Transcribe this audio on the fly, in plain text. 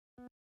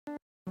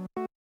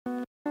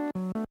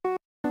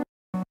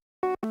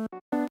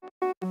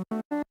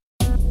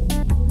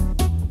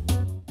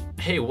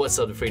Hey, what's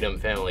up, the Freedom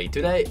family?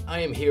 Today, I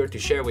am here to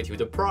share with you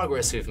the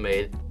progress we've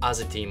made as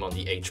a team on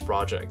the H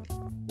project.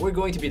 We're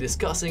going to be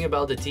discussing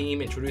about the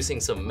team, introducing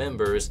some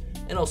members,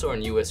 and also our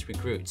newest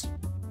recruits.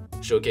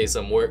 Showcase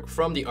some work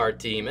from the art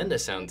team and the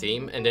sound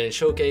team, and then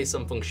showcase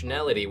some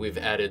functionality we've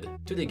added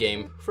to the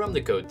game from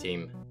the code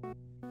team.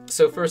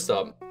 So first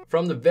up,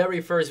 from the very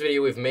first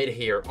video we've made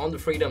here on the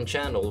Freedom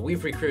channel,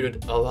 we've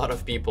recruited a lot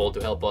of people to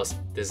help us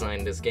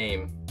design this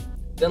game.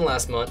 Then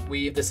last month,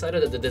 we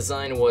decided that the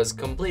design was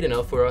complete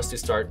enough for us to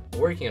start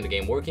working on the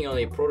game, working on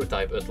a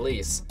prototype at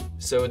least.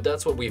 So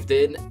that's what we've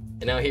did,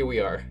 and now here we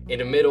are, in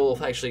the middle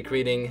of actually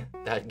creating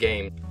that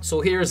game. So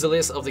here's the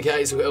list of the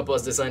guys who helped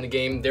us design the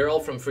game. They're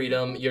all from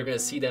Freedom. You're gonna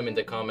see them in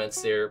the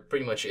comments. They're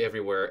pretty much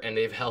everywhere, and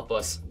they've helped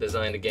us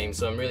design the game.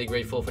 So I'm really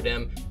grateful for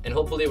them, and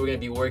hopefully we're gonna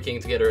be working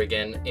together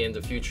again in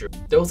the future.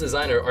 Those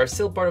designers are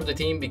still part of the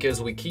team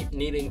because we keep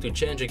needing to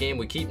change the game.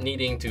 We keep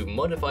needing to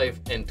modify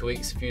and tweak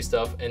a few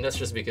stuff, and that's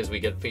just because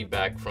we get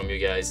feedback from you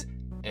guys.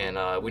 And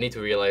we need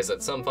to realize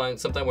that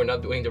sometimes we're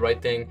not doing the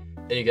right thing,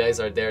 and you guys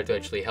are there to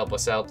actually help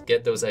us out,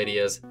 get those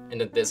ideas, and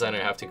the designer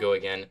have to go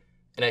again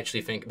and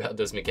actually think about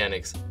those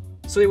mechanics.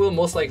 So they will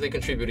most likely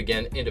contribute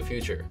again in the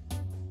future.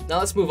 Now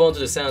let's move on to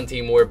the sound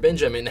team, where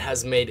Benjamin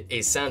has made a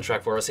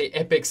soundtrack for us, an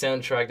epic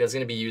soundtrack that's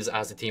going to be used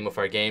as the theme of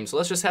our game. So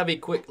let's just have a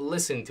quick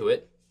listen to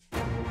it.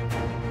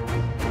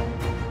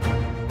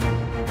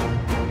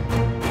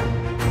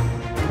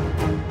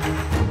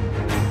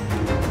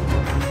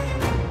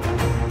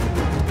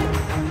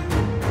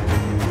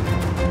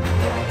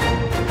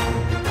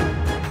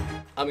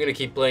 I'm gonna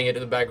keep playing it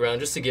in the background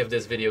just to give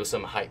this video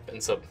some hype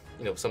and some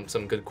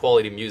good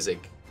quality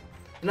music.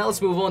 Now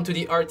let's move on to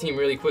the art team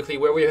really quickly,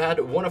 where we had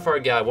one of our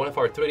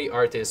 3D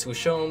artists who's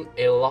shown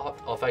a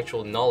lot of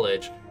actual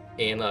knowledge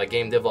in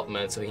game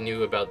development. So he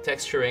knew about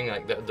texturing,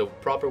 like the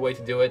proper way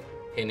to do it,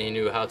 and he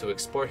knew how to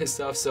export his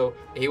stuff. So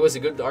he was a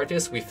good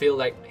artist. We feel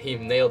like he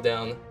nailed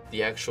down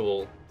the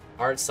actual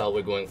art style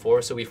we're going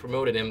for, so we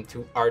promoted him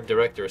to art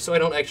director. So I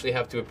don't actually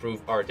have to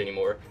approve art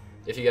anymore.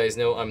 If you guys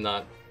know, I'm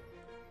not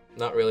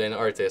really an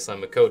artist,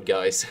 I'm a code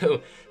guy.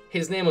 So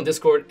his name on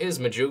Discord is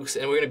Majukes,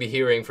 and we're going to be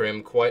hearing from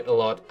him quite a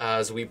lot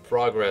as we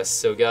progress.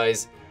 So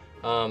guys,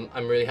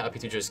 I'm really happy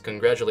to just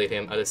congratulate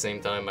him at the same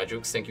time.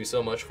 Majukes, thank you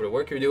so much for the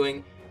work you're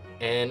doing,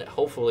 and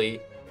hopefully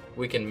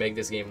we can make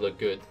this game look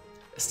good.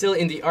 Still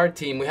in the art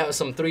team, we have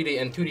some 3D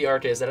and 2D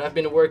artists that have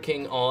been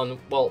working on,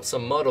 well,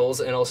 some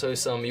models and also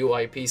some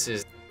UI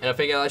pieces. And I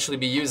think I'll actually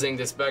be using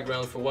this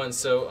background for one.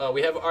 So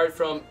we have art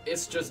from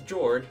It's Just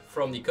Jord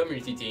from the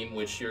community team,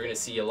 which you're gonna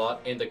see a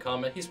lot in the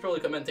comment. He's probably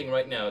commenting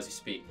right now as you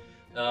speak.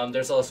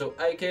 There's also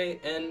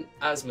Ike and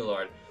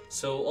Asmillard.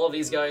 So all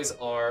these guys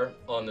are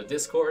on the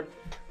Discord,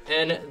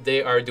 and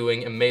they are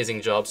doing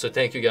amazing jobs. So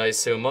thank you guys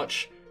so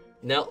much.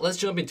 Now let's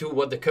jump into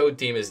what the code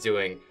team is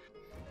doing.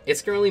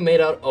 It's currently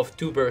made out of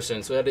 2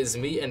 persons, so that is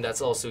me and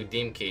that's also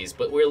Dimkeys,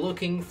 but we're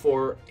looking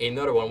for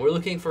another one. We're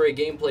looking for a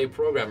gameplay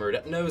programmer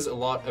that knows a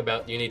lot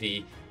about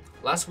Unity.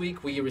 Last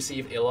week we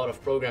received a lot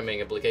of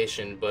programming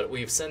application, but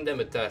we've sent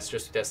them a test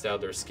just to test out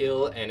their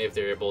skill and if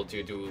they're able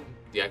to do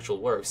the actual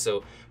work.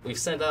 So we've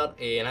sent out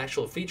an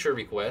actual feature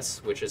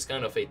request, which is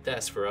kind of a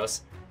test for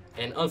us,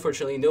 and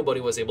unfortunately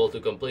nobody was able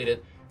to complete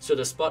it. So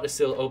the spot is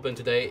still open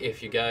today.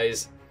 If you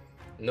guys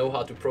know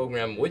how to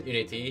program with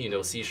Unity, you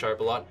know C# a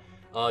lot,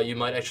 you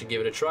might actually give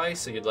it a try.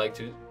 So you'd like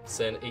to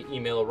send an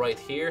email right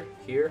here,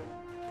 yeah,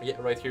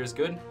 right here is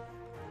good,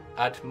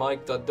 at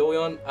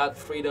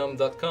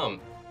mike.doyon@freedom.com,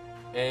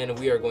 and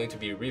we are going to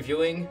be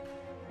reviewing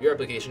your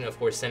application, of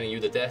course sending you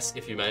the test.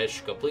 If you manage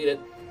to complete it,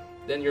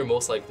 then you're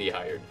most likely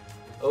hired.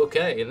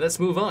 Okay, and let's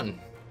move on.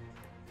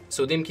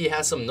 So Dimkey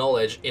has some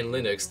knowledge in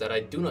Linux that I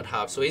do not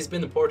have, so he's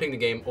been porting the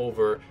game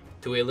over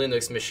to a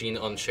Linux machine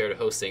on shared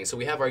hosting. So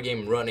we have our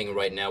game running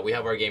right now. We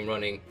have our game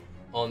running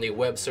on the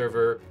web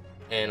server,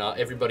 and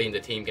everybody in the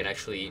team can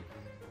actually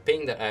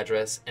ping that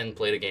address and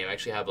play the game,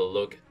 actually have a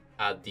look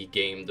at the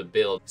game, the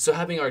build. So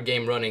having our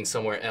game running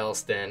somewhere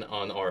else than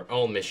on our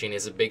own machine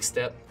is a big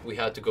step. We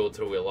had to go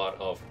through a lot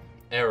of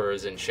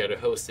errors in shared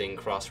hosting,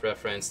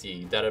 cross-reference,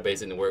 the database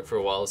didn't work for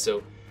a while,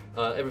 so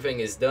everything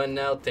is done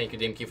now. Thank you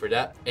Dimkey for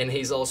that. And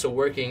he's also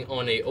working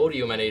on a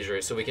audio manager,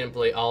 so we can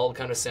play all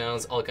kind of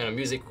sounds, all kind of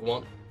music we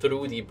want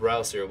through the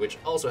browser, which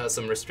also has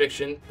some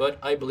restriction, but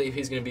I believe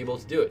he's going to be able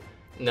to do it.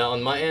 Now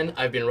on my end,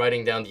 I've been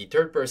writing down the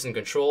third-person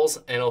controls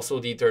and also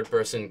the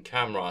third-person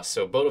camera.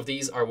 So both of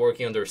these are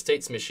working on their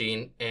states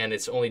machine, and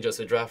it's only just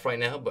a draft right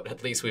now, but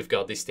at least we've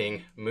got this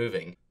thing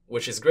moving.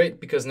 Which is great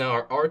because now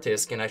our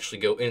artists can actually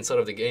go inside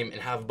of the game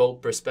and have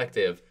both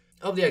perspective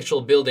of the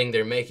actual building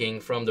they're making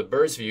from the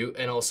bird's view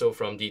and also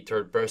from the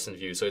third-person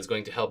view. So it's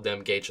going to help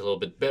them gauge a little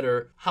bit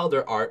better how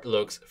their art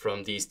looks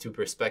from these 2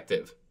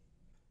 perspectives.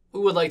 We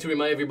would like to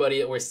remind everybody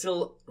that we're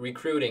still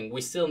recruiting.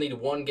 We still need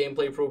 1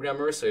 gameplay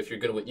programmer, so if you're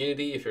good with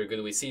Unity, if you're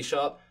good with C#,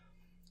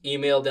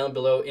 email down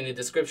below in the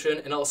description.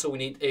 And also we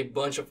need a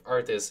bunch of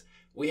artists.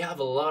 We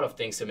have a lot of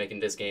things to make in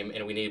this game,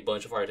 and we need a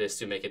bunch of artists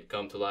to make it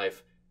come to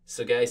life.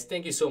 So guys,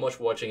 thank you so much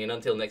for watching, and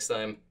until next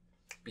time,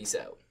 peace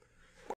out.